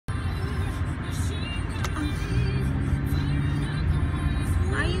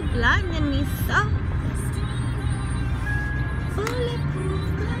blinding me so. Bulletproof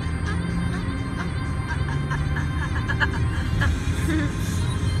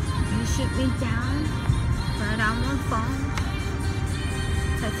You shoot me down, but I won't fall.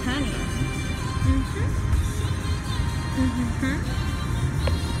 Titanium.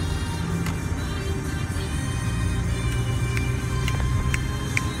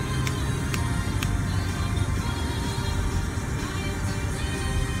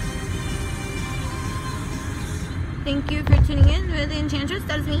 Thank you for tuning in with the Enchantress.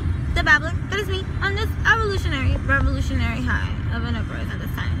 That is me, the Babbler. That is me on this revolutionary high of an uprise at this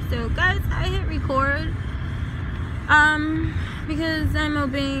time. So guys, I hit record because I'm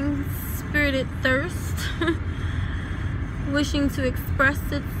obeying spirited thirst wishing to express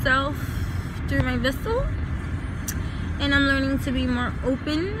itself through my vessel, and I'm learning to be more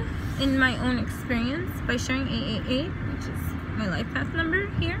open in my own experience by sharing 888, which is my life path number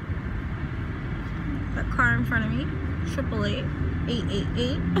here. That car in front of me,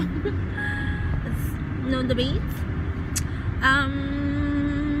 888 It's no debate.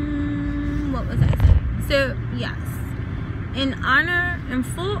 What was I saying? So yes, in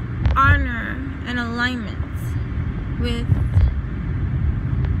full honor and alignment with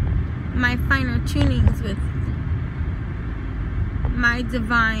my finer tunings, with my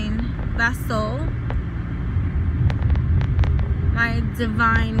divine vessel, my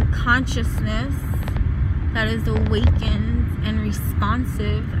divine consciousness that is awakened and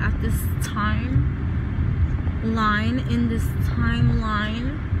responsive at this timeline, in this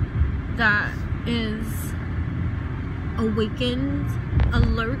timeline that is awakened,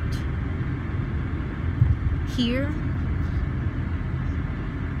 alert, here,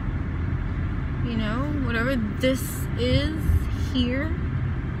 you know, whatever this is here,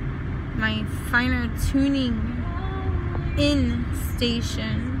 my finer tuning in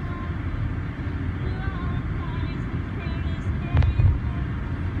station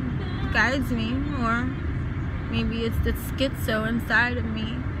guides me, or maybe it's the schizo inside of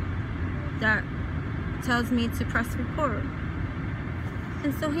me that tells me to press record.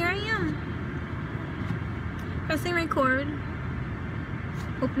 And so here I am, pressing record,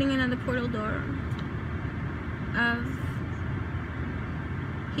 opening another portal door of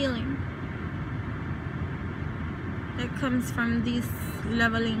healing that comes from this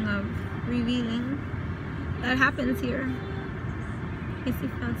leveling of revealing that happens here. If you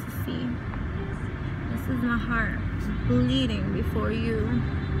fail to see, this is my heart bleeding before you.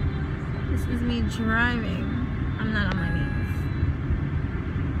 This is me driving. I'm not on my knees.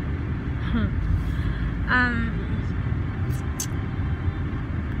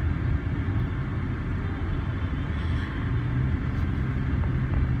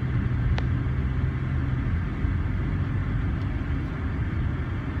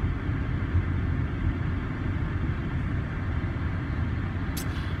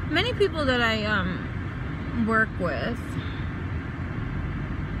 Many people that I work with,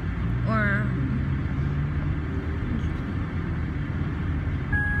 or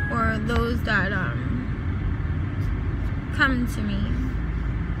those that come to me,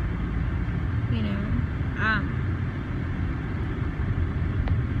 you know,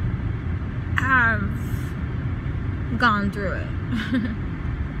 have gone through it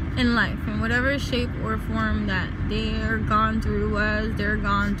in life, in whatever shape or form that they're gone through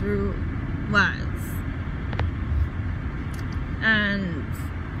was. And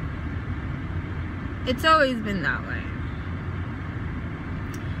it's always been that way.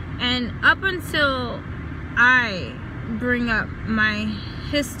 And up until I bring up my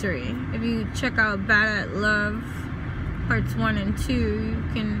history, if you check out Bad at Love parts 1 and 2, you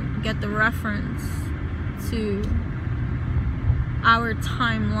can get the reference to our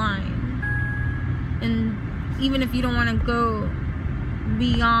timeline. And even if you don't want to go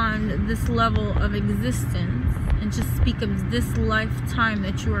beyond this level of existence and just speak of this lifetime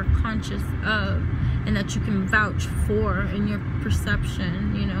that you are conscious of and that you can vouch for in your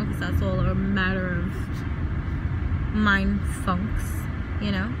perception, you know, because that's all a matter of mind funks,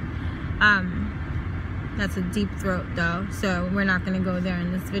 you know. That's a deep throat though, so we're not going to go there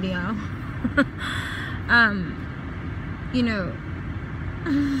in this video. You know,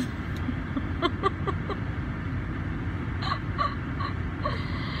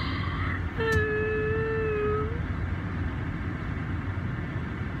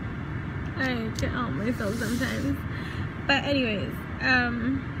 I can't help myself sometimes. But anyways,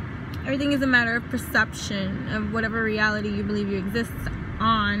 everything is a matter of perception of whatever reality you believe you exist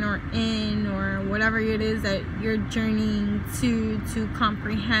on or in, or whatever it is that you're journeying to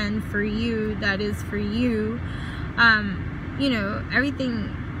comprehend for you, that is for you. You know,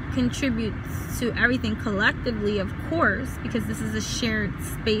 everything contributes to everything collectively, of course, because this is a shared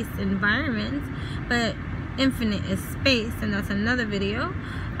space environment, but infinite is space, and that's another video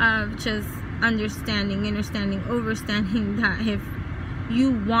of just understanding, overstanding that if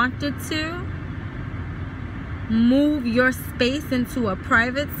you wanted to move your space into a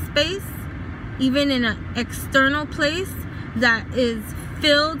private space, even in an external place that is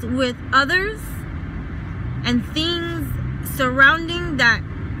filled with others and things surrounding that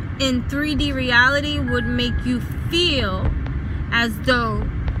in 3D reality would make you feel as though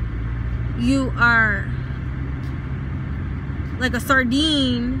you are like a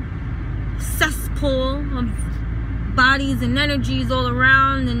sardine cesspool of bodies and energies all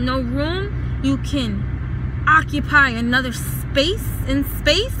around and no room, you can occupy another space in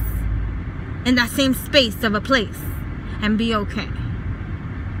that same space of a place and be okay.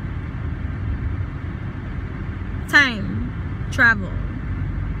 Time travel.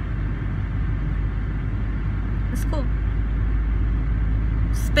 It's cool.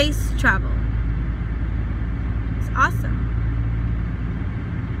 Space travel. It's awesome.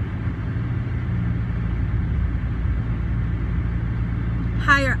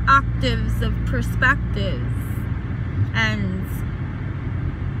 Higher octaves of perspectives and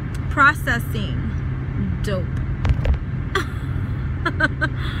processing. Dope.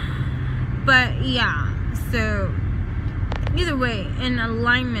 But yeah, so either way, in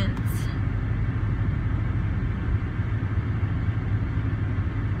alignment,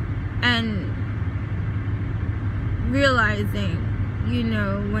 and realizing, you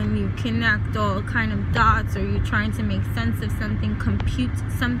know, when you connect all kind of dots, or you're trying to make sense of something, compute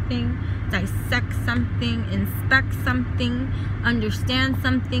something, dissect something, inspect something, understand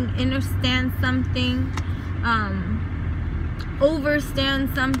something, understand something,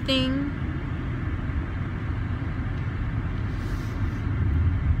 overstand something,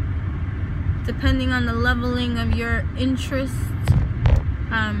 depending on the leveling of your interest,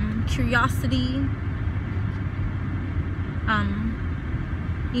 curiosity,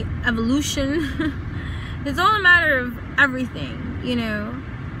 evolution. It's all a matter of everything, you know.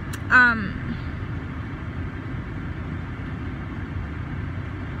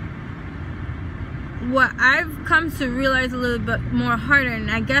 What I've come to realize a little bit more harder, and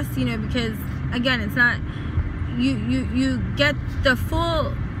I guess, you know, because again, it's not you get the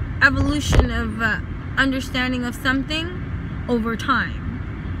full evolution of understanding of something over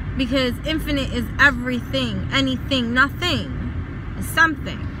time, because infinite is everything, anything, nothing is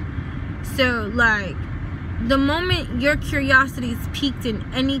something. So like the moment your curiosity is piqued in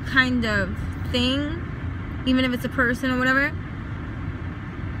any kind of thing, even if it's a person or whatever,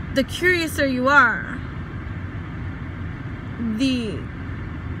 the curiouser you are, the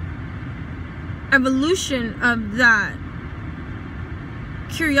evolution of that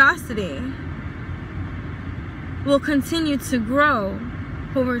curiosity will continue to grow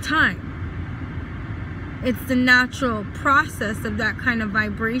over time. It's the natural process of that kind of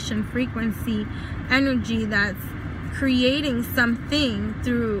vibration, frequency, energy that's creating something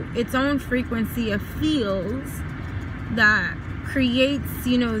through its own frequency of fields that creates,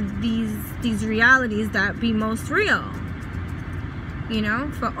 you know, these realities that be most real, you know,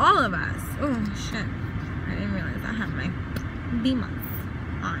 for all of us. Oh shit, I didn't realize I have my beamers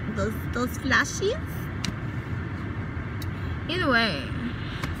on, those flashies. Either way,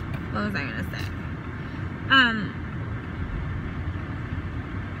 what was I gonna say?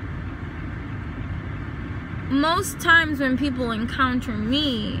 Most times when people encounter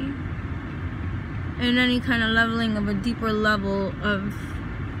me in any kind of leveling of a deeper level of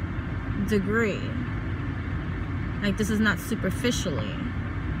degree, like this is not superficially,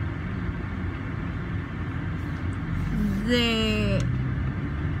 they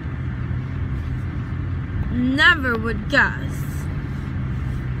never would guess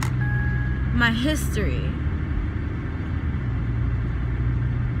my history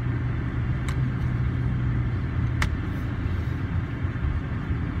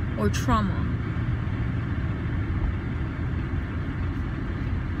or trauma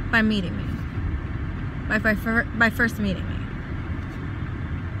by meeting me, by first meeting me.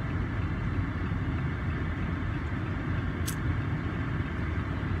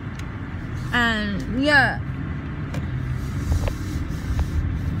 And yeah,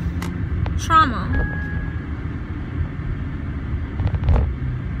 trauma,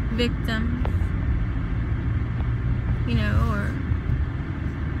 victims, you know, or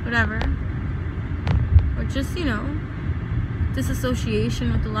whatever, or just, you know,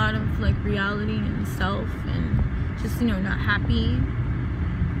 disassociation with a lot of like reality and self, and just, you know, not happy.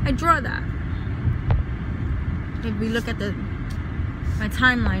 I draw that. If we look at the my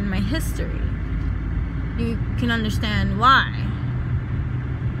timeline, my history, you can understand why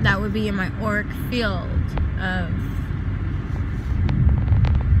that would be in my auric field of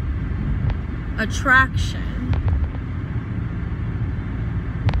attraction.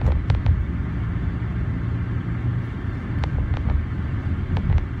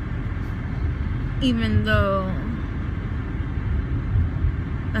 Even though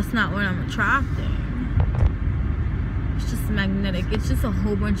that's not what I'm attracting. It's just magnetic. It's just a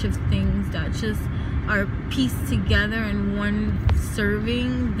whole bunch of things that just are pieced together in one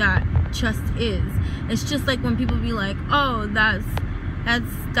serving that just is. It's just like when people be like, oh, that's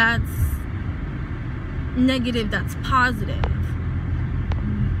negative, that's positive.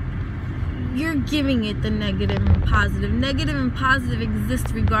 You're giving it the negative and positive. Negative and positive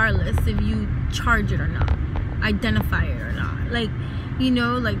exist regardless if you charge it or not, identify it or not. Like, you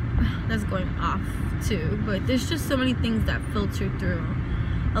know, like, that's going off too, but there's just so many things that filter through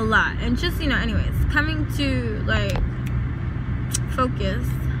a lot. And just, you know, anyways, coming to like focus.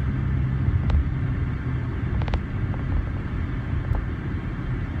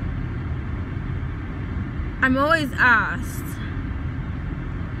 I'm always asked,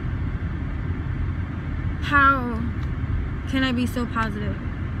 how can I be so positive?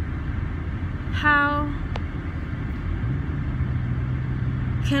 How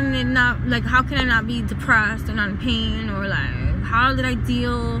can it not, like, how can I not be depressed or not in pain? Or like, how did I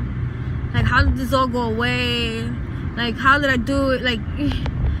deal? Like, how did this all go away? Like, how did I do it? Like,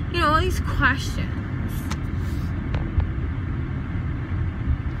 you know, all these questions.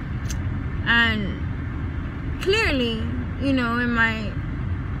 And clearly, you know, in my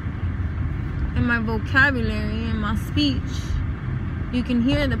vocabulary, in my speech, you can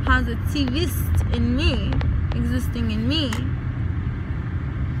hear the positivist in me, existing in me,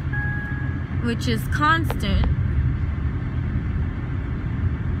 which is constant.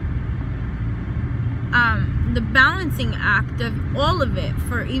 The balancing act of all of it,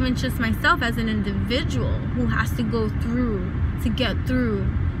 for even just myself as an individual who has to go through, to get through,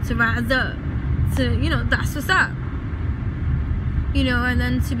 to rise up, to, you know, that's what's up. You know, and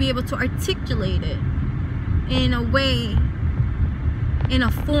then to be able to articulate it in a way, in a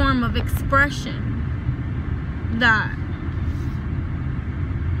form of expression that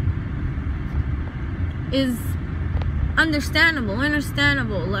is understandable,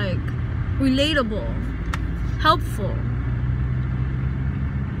 like relatable, helpful.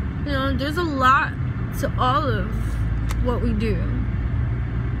 You know, there's a lot to all of what we do,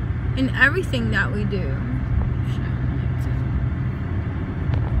 in everything that we do.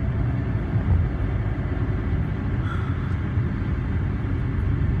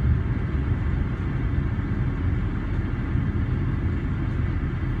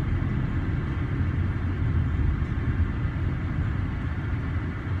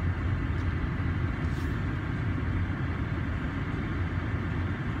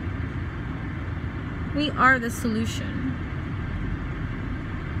 We are the solution.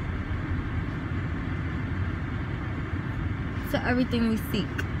 To everything we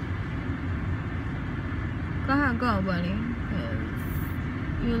seek. Go ahead, go, buddy.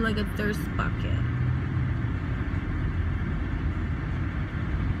 'Cause you're like a thirst bucket.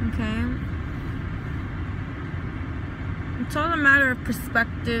 Okay? It's all a matter of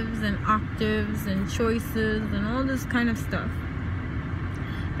perspectives and octaves and choices and all this kind of stuff.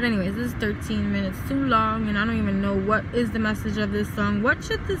 But anyways, this is 13 minutes too long, and I don't even know what is the message of this song. What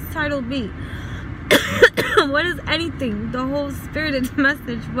should this title be? What is anything? The whole spirit of the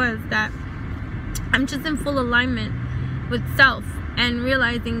message was that I'm just in full alignment with self, and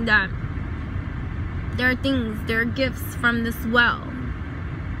realizing that there are things, there are gifts from this well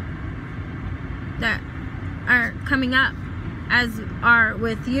that are coming up, as are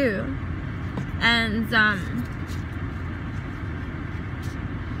with you. And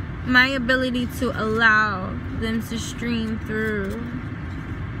my ability to allow them to stream through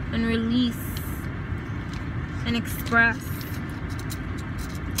and release and express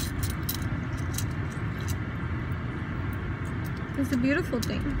is a beautiful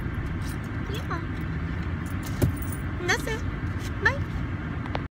thing. Yeah. And that's it. Bye.